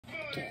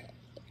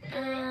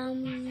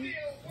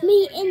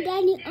Me and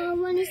Daddy are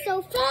running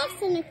so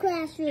fast in the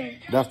classroom.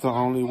 That's the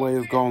only way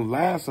it's gonna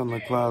last in the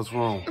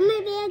classroom. I'm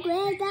gonna be able to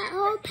grade that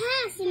whole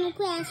pass in the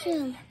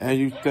classroom.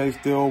 And they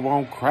still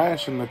won't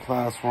crash in the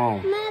classroom.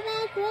 I'm gonna be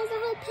able to grade the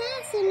whole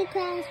pass in the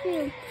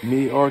classroom.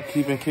 Me or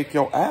Keive and kick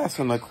your ass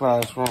in the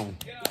classroom.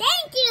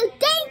 Thank you,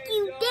 thank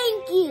you,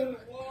 thank you.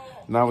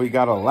 Now we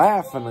gotta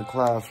laugh in the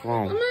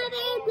classroom. I'm gonna be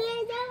able to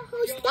grade that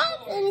whole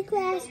stuff in the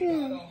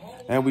classroom.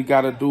 And we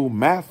gotta do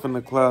math in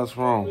the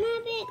classroom.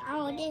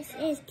 Oh, this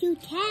is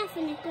cute half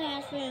in the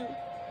classroom.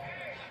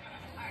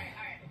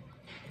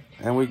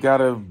 And we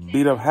gotta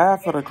beat up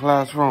half of the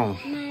classroom.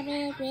 My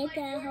bad, grade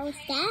the whole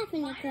staff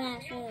in the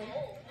classroom.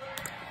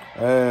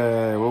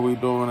 Hey, what we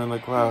doing in the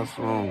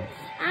classroom?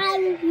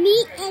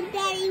 Me and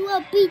Daddy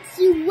will beat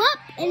you up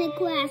in the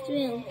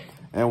classroom.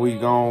 And we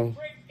gon'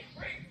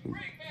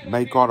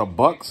 make all the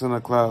bucks in the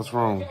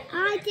classroom.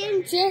 I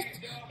can just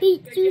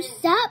beat you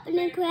up in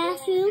the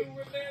classroom.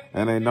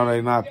 And they know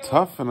they not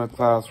tough in the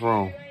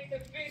classroom.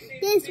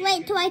 Just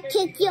wait till I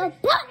kick your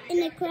butt in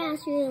the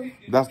classroom.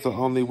 That's the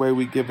only way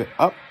we give it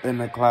up in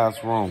the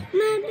classroom.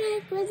 My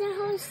bad was a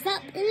whole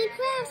suck in the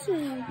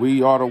classroom.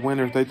 We are the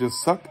winners, they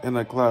just suck in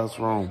the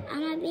classroom.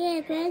 My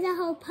bad was a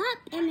whole pup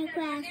in the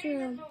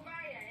classroom.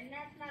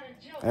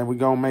 And we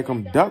gonna make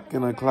them duck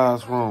in the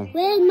classroom.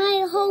 Where's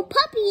my whole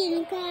puppy in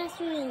the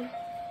classroom?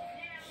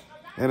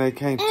 And they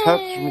can't touch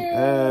me.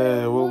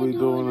 Hey, what we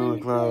doing in the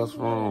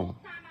classroom?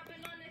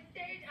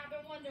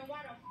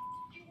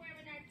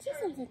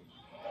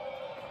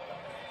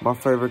 My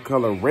favorite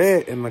color,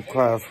 red in the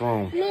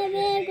classroom. I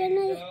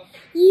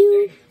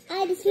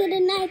just here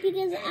tonight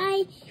because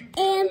I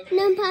am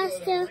the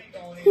imposter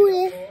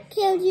who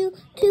killed you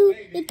to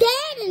the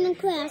dad in the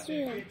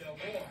classroom.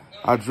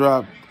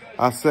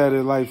 I said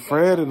it like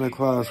Fred in the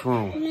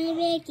classroom.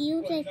 Maybe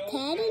you the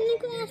dad in the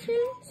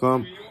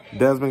classroom?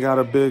 Desmond got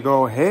a big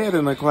old head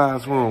in the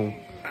classroom.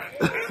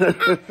 I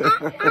don't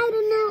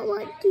know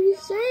what to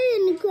say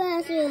in the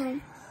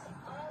classroom.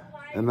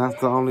 And that's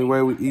the only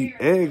way we eat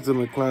eggs in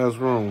the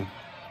classroom.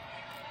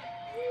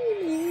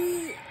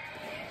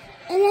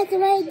 And that's the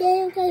way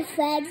they play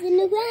flags in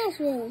the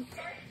classroom.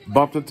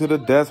 Bumped into the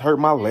desk, hurt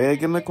my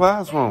leg in the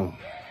classroom.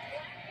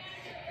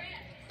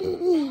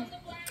 Hey,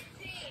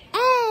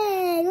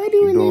 what are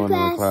you doing in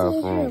the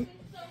classroom?